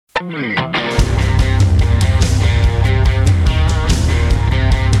Welcome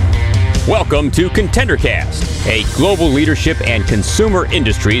to ContenderCast, a global leadership and consumer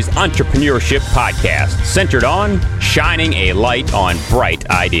industries entrepreneurship podcast centered on shining a light on bright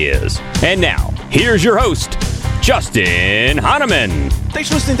ideas. And now, here's your host, Justin Hahnemann. Thanks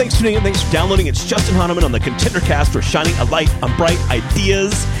for listening, thanks for tuning in, thanks for downloading. It's Justin Hahnemann on the ContenderCast for shining a light on bright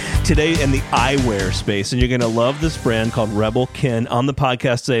ideas. Today in the eyewear space, and you're going to love this brand called Rebel Kin. On the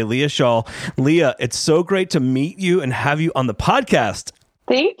podcast today, Leah Shaw. Leah, it's so great to meet you and have you on the podcast.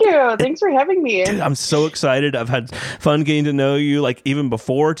 Thank you. Thanks for having me. Dude, I'm so excited. I've had fun getting to know you, like even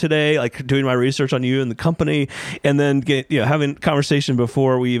before today, like doing my research on you and the company, and then having conversation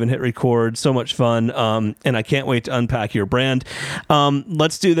before we even hit record. So much fun, and I can't wait to unpack your brand.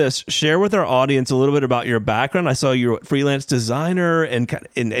 Let's do this. Share with our audience a little bit about your background. I saw you're a freelance designer, and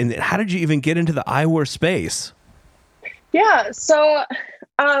how did you even get into the eyewear space? Yeah, so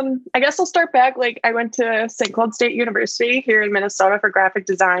I guess I'll start back. Like, I went to St. Cloud State University here in Minnesota for graphic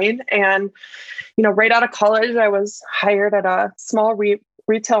design. And, right out of college, I was hired at a small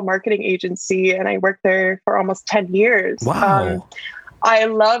retail marketing agency, and I worked there for almost 10 years. Wow. I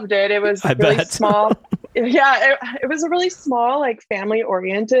loved it. It was really small. Yeah, it was a really small, like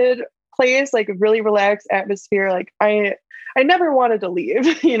family-oriented place, like a really relaxed atmosphere. Like I never wanted to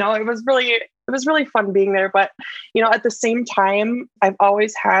leave. It was really fun being there. But, at the same time, I've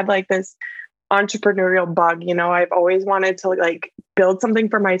always had like this entrepreneurial bug. I've always wanted to like build something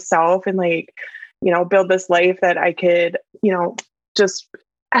for myself and like, build this life that I could, just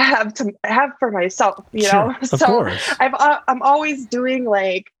have for myself, Sure, of course. I'm always doing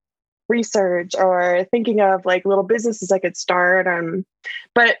like research or thinking of like little businesses I could start.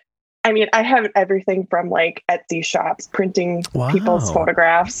 But I mean, I have everything from like Etsy shops, printing people's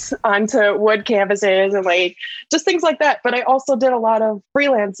photographs onto wood canvases and like just things like that. But I also did a lot of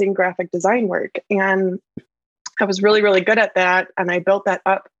freelancing graphic design work, and I was really, really good at that. And I built that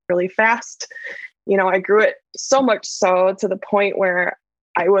up really fast. I grew it so much so to the point where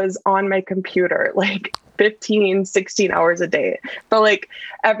I was on my computer like 15, 16 hours a day. But like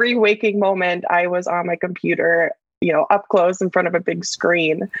every waking moment, I was on my computer, up close in front of a big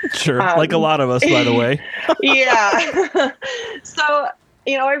screen. Sure. Like a lot of us, by the way. Yeah. So,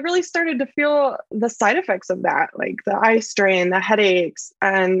 I really started to feel the side effects of that, like the eye strain, the headaches,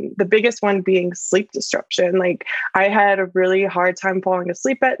 and the biggest one being sleep disruption. Like I had a really hard time falling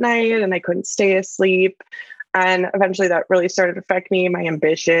asleep at night, and I couldn't stay asleep. And eventually that really started to affect me, my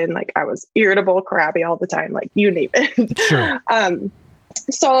ambition. Like I was irritable, crabby all the time, like you name it. Sure.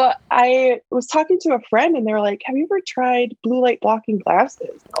 So I was talking to a friend, and they were like, "Have you ever tried blue light blocking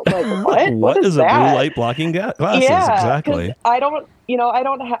glasses?" I was like, "What? What is that? A blue light blocking glasses?" Yeah, exactly. I don't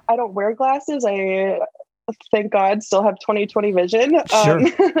wear glasses. I thank God still have 20/20 vision. Sure.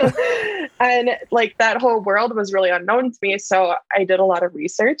 And like that whole world was really unknown to me. So I did a lot of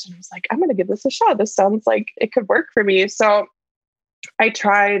research, and I was like, I'm going to give this a shot. This sounds like it could work for me. So I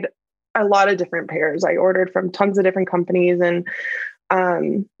tried a lot of different pairs. I ordered from tons of different companies, and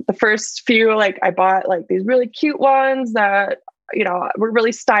the first few, like I bought like these really cute ones that, were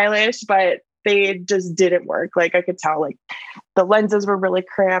really stylish, but they just didn't work. Like I could tell like the lenses were really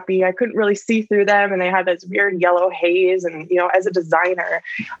crappy. I couldn't really see through them. And they had this weird yellow haze. And, as a designer,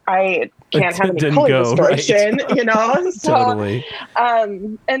 I can't have any color distortion, right? So, totally.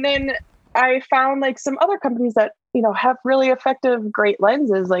 And then I found like some other companies that, have really effective, great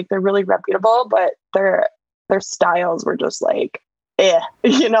lenses. Like they're really reputable, but their styles were just like,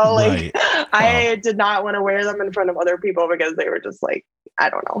 Right. I did not want to wear them in front of other people because they were just like,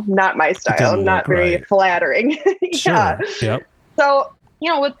 I don't know, not my style, not very flattering. Yeah. Sure. Yep. So,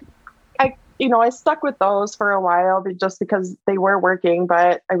 I stuck with those for a while just because they were working,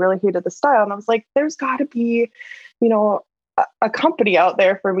 but I really hated the style. And I was like, there's gotta be, a company out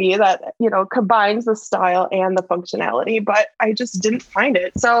there for me that, combines the style and the functionality, but I just didn't find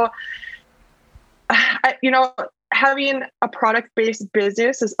it. So, having a product-based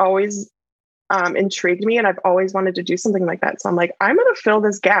business has always intrigued me, and I've always wanted to do something like that. So I'm like, I'm going to fill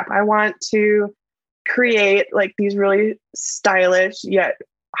this gap. I want to create like these really stylish yet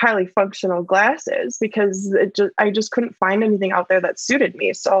highly functional glasses because I just couldn't find anything out there that suited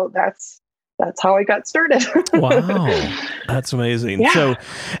me. So that's how I got started. Wow. That's amazing. Yeah. So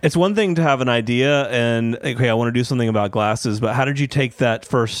it's one thing to have an idea and, okay, I want to do something about glasses, but how did you take that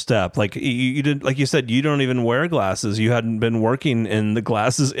first step? Like you did, like you said, you don't even wear glasses. You hadn't been working in the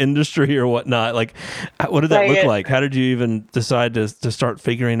glasses industry or whatnot. Like, what did that look like? How did you even decide to start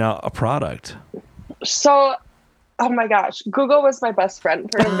figuring out a product? So oh my gosh, Google was my best friend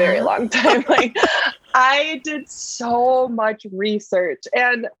for a very long time. Like I did so much research,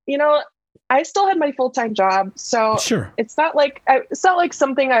 and I still had my full-time job. So sure, it's not like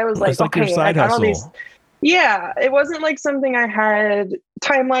something I was like, like your side hustle. Yeah, it wasn't like something I had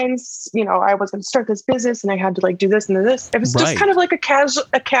timelines. I was going to start this business and I had to like do this and this. It was just kind of like a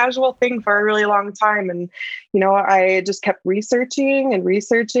casual thing for a really long time. And, I just kept researching.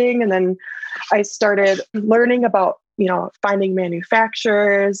 And then I started learning about, finding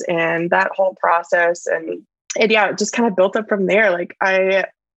manufacturers and that whole process. And yeah, it just kind of built up from there. Like I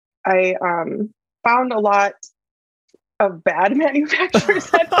found a lot of bad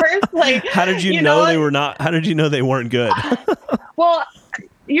manufacturers at first. Like, how did you know they were not? How did you know they weren't good? Well,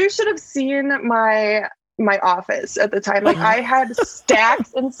 you should have seen my office at the time. Like, I had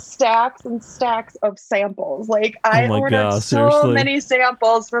stacks and stacks and stacks of samples. Like, I ordered so many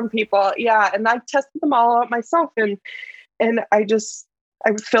samples from people. Yeah, and I tested them all out myself, and I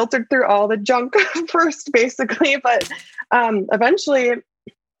filtered through all the junk first, basically. But eventually,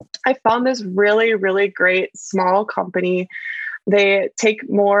 I found this really, really great small company. They take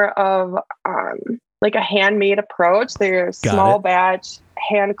more of like a handmade approach. They're small batch,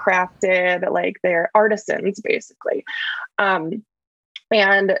 handcrafted, like they're artisans basically. And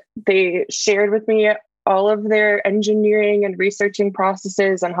they shared with me all of their engineering and researching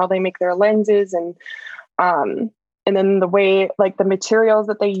processes on how they make their lenses, and then the way, like, the materials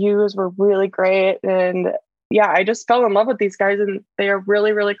that they use were really great. And yeah, I just fell in love with these guys, and they are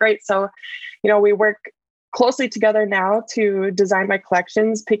really, really great. So, we work closely together now to design my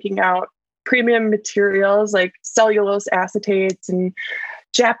collections, picking out premium materials like cellulose acetates and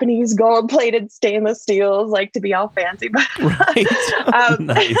Japanese gold-plated stainless steels, like, to be all fancy. Right.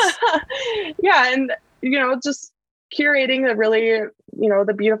 Nice. Yeah, and just curating the really,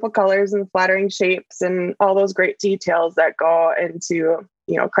 the beautiful colors and flattering shapes and all those great details that go into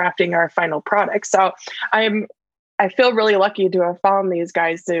crafting our final product. So I feel really lucky to have found these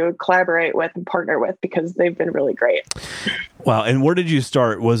guys to collaborate with and partner with, because they've been really great. Wow. And where did you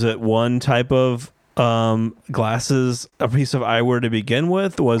start? Was it one type of glasses, a piece of eyewear to begin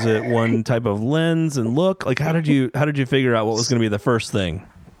with? Was it one type of lens and look? Like, how did you figure out what was going to be the first thing?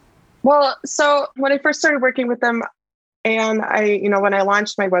 Well, so when I first started working with them, and when I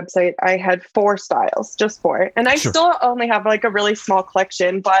launched my website, I had 4 styles, just 4. And I still only have like a really small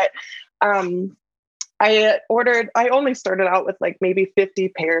collection, but I only started out with like maybe 50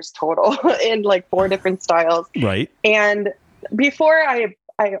 pairs total in like 4 different styles. Right. And before I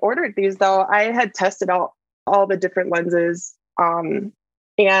ordered these, though, I had tested out all the different lenses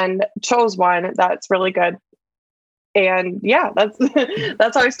and chose one that's really good. And yeah, that's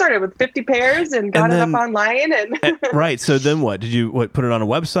how I started, with 50 pairs and got it up online. And right. So then what? Did you put it on a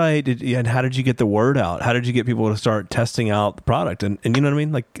website? And how did you get the word out? How did you get people to start testing out the product? And you know what I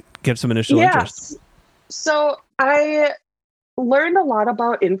mean? Like, get some initial interest. So I learned a lot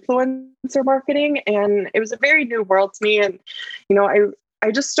about influencer marketing, and it was a very new world to me. And,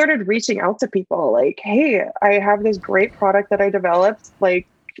 I just started reaching out to people like, hey, I have this great product that I developed. Like,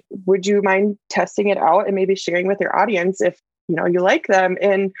 would you mind testing it out and maybe sharing with your audience if, you like them?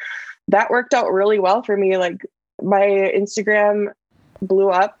 And that worked out really well for me. Like, my Instagram blew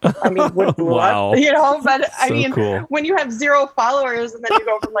up. I mean, blew wow. up, but so I mean, cool. When you have 0 followers and then you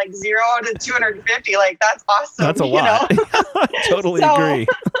go from like 0 to 250, like, that's awesome. That's a lot. I totally agree.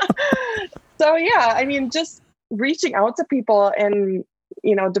 So yeah, I mean, just reaching out to people and,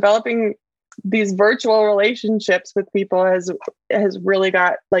 developing these virtual relationships with people has really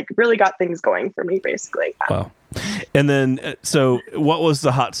got things going for me, basically. Wow. And then, so what was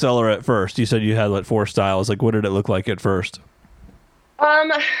the hot seller at first? You said you had like 4 styles. Like, what did it look like at first?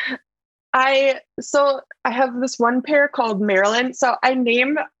 I have this one pair called Marilyn. So I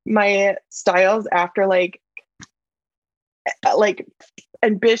name my styles after like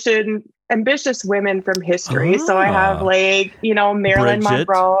ambitious women from history. So I have like, Marilyn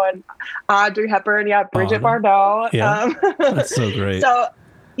Monroe and Audrey Hepburn. Yeah. Bridget Bardot. Yeah. That's so great. So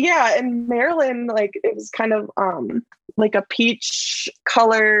yeah. And Marilyn, like, it was kind of, like a peach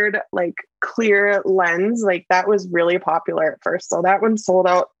colored, like, clear lens. Like, that was really popular at first. So that one sold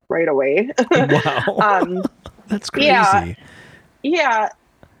out right away. Wow. That's crazy. Yeah.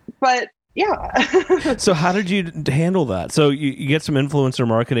 But yeah. So how did you handle that? So you get some influencer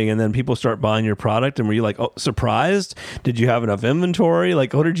marketing, and then people start buying your product, and were you like, oh, surprised? Did you have enough inventory?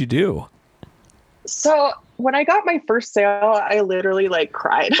 Like, what did you do? So when I got my first sale, I literally like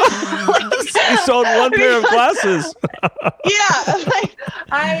cried. You sold one pair of glasses. Yeah. Like,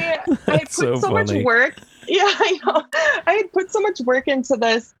 I put so much work. Yeah, I know. I had put so much work into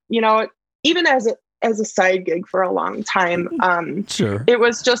this, even as as a side gig for a long time. Sure. It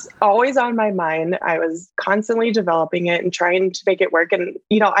was just always on my mind. I was constantly developing it and trying to make it work. And,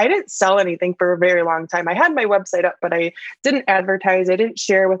 I didn't sell anything for a very long time. I had my website up, but I didn't advertise. I didn't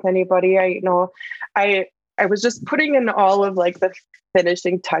share with anybody. I was just putting in all of like the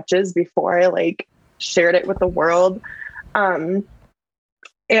finishing touches before I like shared it with the world. And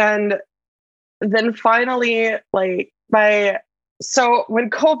then finally, so when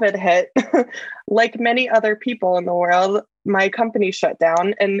COVID hit, like many other people in the world, my company shut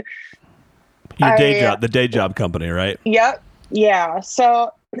down. And your day job, the day job company, right? Yep. Yeah.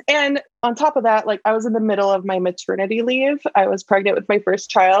 So, and on top of that, like I was in the middle of my maternity leave. I was pregnant with my first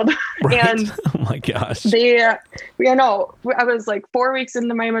child. Right. And oh my gosh. I was like 4 weeks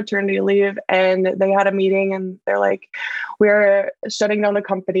into my maternity leave, and they had a meeting and they're like, we're shutting down the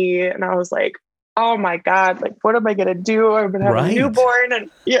company. And I was like, oh my God, like, what am I going to do? I'm going to have a newborn, and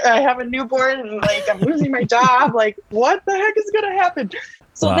I have a newborn, and like, I'm losing my job. Like, what the heck is going to happen?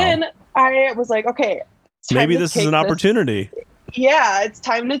 So then I was like, okay, maybe this is an opportunity. Yeah, it's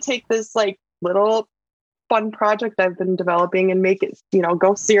time to take this like little fun project I've been developing and make it,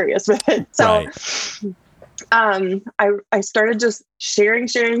 go serious with it. So I started just sharing.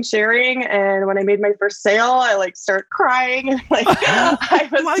 And when I made my first sale, I like started crying. And like I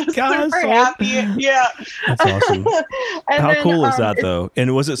was super happy. Yeah. That's awesome. How cool is that though?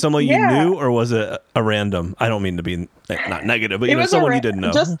 And was it someone you knew, or was it a random? I don't mean to be not negative, but someone you didn't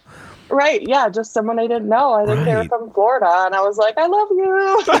know. Right. Yeah. Just someone I didn't know. I think they were from Florida, and I was like, I love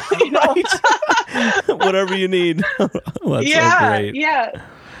you. Whatever you need. That's so great. Yeah.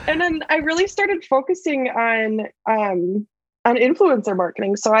 And then I really started focusing on influencer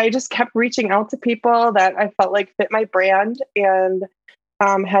marketing. So I just kept reaching out to people that I felt like fit my brand and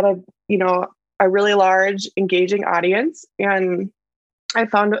had a really large, engaging audience. And I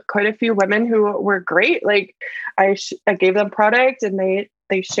found quite a few women who were great. Like I gave them product, and they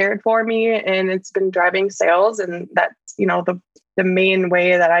shared for me, and it's been driving sales. And that's, the main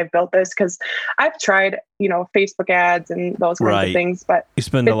way that I've built this, because I've tried, Facebook ads and those kinds of things, but you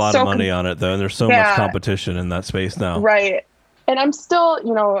spend a lot of money on it though. And there's so much competition in that space now. Right. And I'm still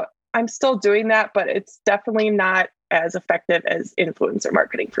doing that, but it's definitely not as effective as influencer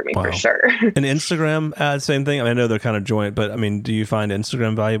marketing for me, for sure. And Instagram ads, same thing. I know they're kind of joint, but do you find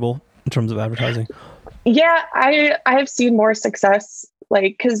Instagram valuable in terms of advertising? Yeah, I have seen more success,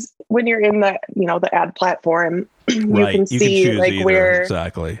 like, because when you're in the the ad platform, you can see like either, where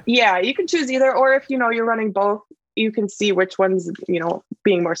exactly. Yeah, you can choose either, or if you're running both, you can see which one's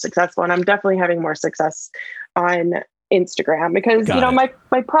being more successful. And I'm definitely having more success on Instagram because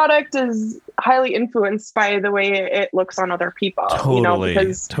my product is highly influenced by the way it looks on other people.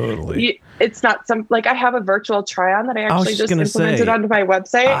 Totally, it's not I have a virtual try on that I actually just implemented onto my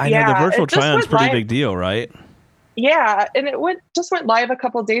website. I know the virtual try on is pretty big deal, right? Yeah, and it went live a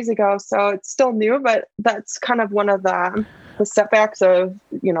couple of days ago, so it's still new, but that's kind of one of the setbacks of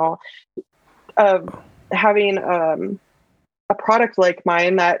having a product like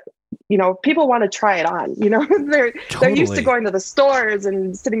mine that people want to try it on. They're used to going to the stores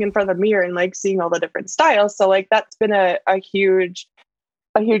and sitting in front of the mirror and like seeing all the different styles. So like that's been a huge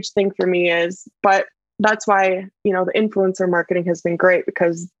thing for me but that's why the influencer marketing has been great,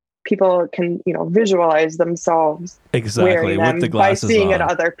 because people can visualize themselves exactly with the glasses by seeing on. It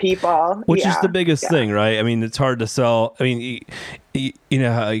other people, which is the biggest thing, right? I mean, it's hard to sell. I mean,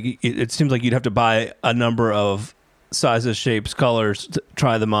 it seems like you'd have to buy a number of sizes, shapes, colors,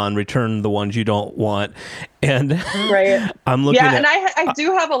 try them on, return the ones you don't want. And I'm looking at... and I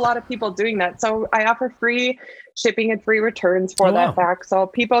do have a lot of people doing that. So I offer free shipping and free returns for that back. So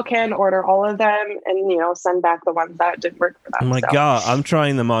people can order all of them and, send back the ones that didn't work for them. Oh my God, I'm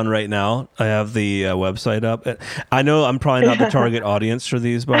trying them on right now. I have the website up. I know I'm probably not the target audience for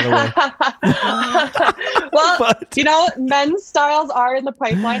these, by the way. Well, men's styles are in the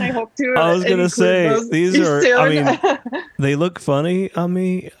pipeline. I hope to. I was going to say, these are, soon. They look funny on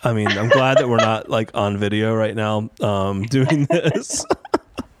me. I mean, I'm glad that we're not like on video right now doing this.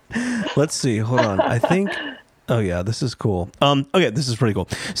 Let's see. Hold on. I think, oh yeah, this is cool. Okay, this is pretty cool.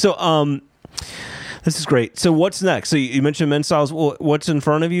 So, this is great. So what's next? So you mentioned men's styles. Well, what's in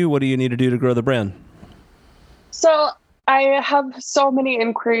front of you? What do you need to do to grow the brand? So I have so many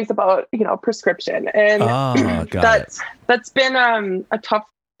inquiries about, prescription, and that's been a tough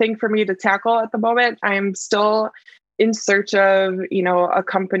thing for me to tackle at the moment. I'm still in search of, a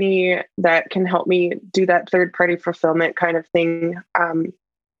company that can help me do that third-party fulfillment kind of thing.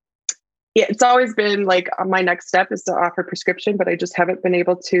 It's always been like my next step is to offer prescription, but I just haven't been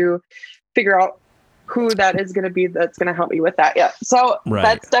able to figure out who that is going to be that's going to help me with that yet. So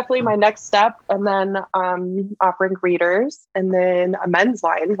that's definitely my next step. And then offering readers, and then a men's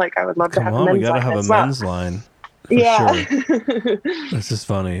line. Like I would love to have a men's line. We got to have a men's line. Yeah. Sure. This is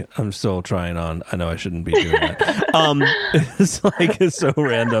funny. I'm still trying on. I know I shouldn't be doing that. It's so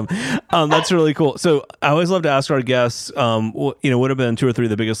random. That's really cool. So I always love to ask our guests, what have been 2 or 3 of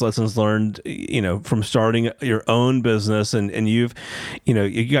the biggest lessons learned, from starting your own business, and you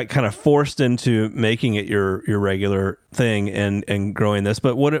got kind of forced into making it your regular thing and growing this.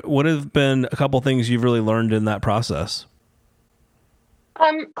 But what have been a couple things you've really learned in that process?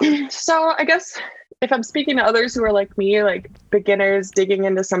 So I guess if I'm speaking to others who are like me, like beginners digging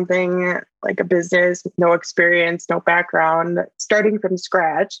into something like a business with no experience, no background, starting from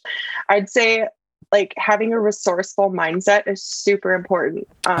scratch, I'd say like having a resourceful mindset is super important.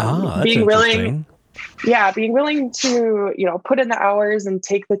 Being willing to, put in the hours and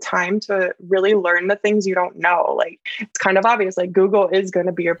take the time to really learn the things you don't know. Like it's kind of obvious, like Google is going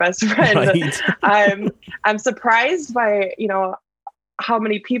to be your best friend. Right. I'm surprised by, how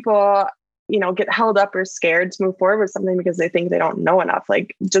many people, get held up or scared to move forward with something because they think they don't know enough.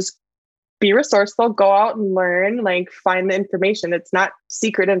 Like just be resourceful, go out and learn, like find the information. It's not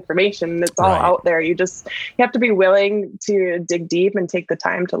secret information. It's all out there. You have to be willing to dig deep and take the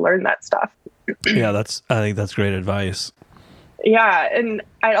time to learn that stuff. Yeah, I think that's great advice. Yeah. And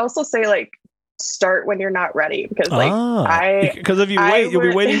I'd also say like, start when you're not ready, because because if you wait, you'll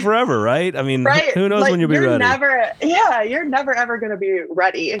be waiting forever, right? I mean, who knows when you'll be ready? You're never ever going to be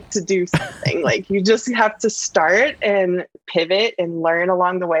ready to do something. Like you just have to start and pivot and learn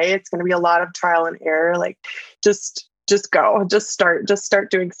along the way. It's going to be a lot of trial and error. Like just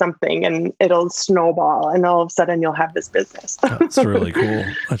start doing something, and it'll snowball, and all of a sudden you'll have this business. That's really cool.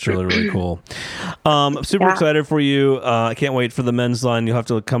 That's really, really cool. I'm super excited for you. I can't wait for the men's line. You'll have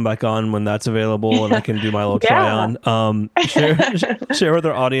to come back on when that's available, and I can do my little try on. Share with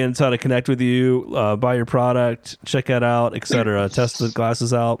our audience how to connect with you, buy your product, check it out, etc. Test the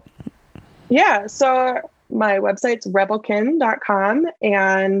glasses out. Yeah. So my website's rebelkin.com,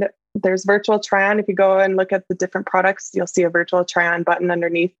 and there's virtual try-on. If you go and look at the different products, you'll see a virtual try-on button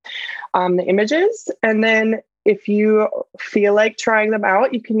underneath the images. And then if you feel like trying them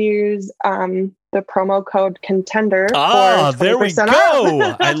out, you can use the promo code Contender. There we go.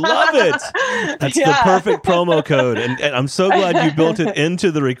 I love it. That's the perfect promo code. And I'm so glad you built it into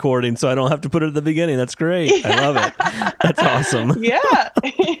the recording so I don't have to put it at the beginning. That's great. I love it. That's awesome. Yeah.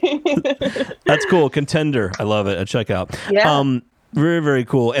 That's cool. Contender. I love it. A checkout. Yeah. Very, very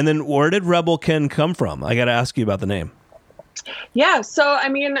cool. And then where did Rebel Kin come from? I got to ask you about the name. Yeah. So, I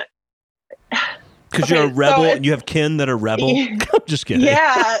mean... Because you're a rebel and you have kin that are rebel? I'm just kidding.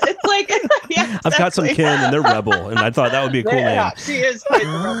 Yeah. It's like... Yeah, I've got some kin and they're rebel. And I thought that would be a cool name. Yeah, she is quite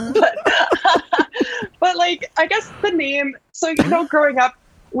the rebel. But like, I guess the name... So, growing up,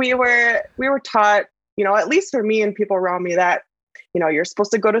 we were taught, at least for me and people around me, that you're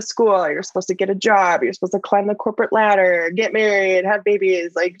supposed to go to school, you're supposed to get a job, you're supposed to climb the corporate ladder, get married, have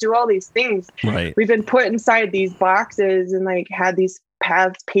babies, like do all these things. Right. We've been put inside these boxes and like had these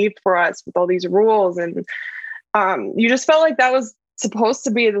paths paved for us with all these rules. And you just felt like that was supposed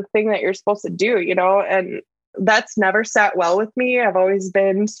to be the thing that you're supposed to do, and that's never sat well with me. I've always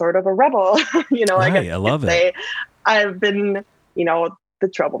been sort of a rebel, I love it. I've been, the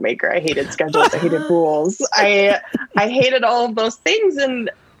troublemaker. I hated schedules. I hated rules. I hated all of those things.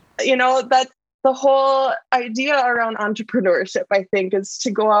 And, that's the whole idea around entrepreneurship, I think, is to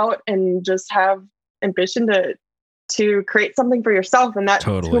go out and just have ambition to create something for yourself. And that's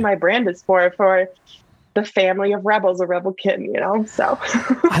who my brand is for the family of rebels, a rebel kin, so.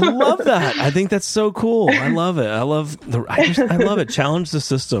 I love that. I think that's so cool. I love it. I love it. Challenge the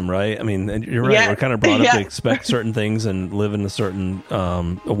system, right? I mean, you're right. We're kind of brought up to expect certain things and live in a certain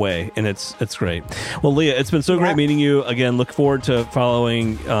way. And it's great. Well, Leah, it's been so great meeting you again. Look forward to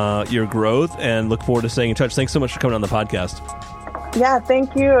following your growth and look forward to staying in touch. Thanks so much for coming on the podcast. Yeah.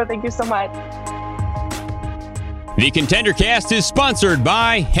 Thank you. Thank you so much. The ContenderCast is sponsored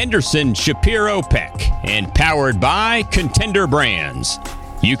by Henderson Shapiro Peck and powered by Contender Brands.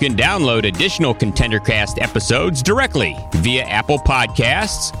 You can download additional ContenderCast episodes directly via Apple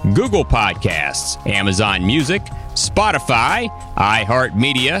Podcasts, Google Podcasts, Amazon Music, Spotify,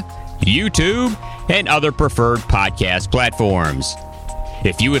 iHeartMedia, YouTube, and other preferred podcast platforms.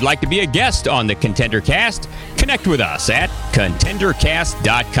 If you would like to be a guest on the ContenderCast, connect with us at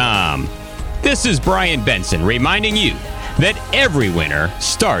contendercast.com. This is Brian Benson reminding you that every winner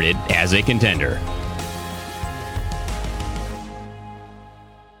started as a contender.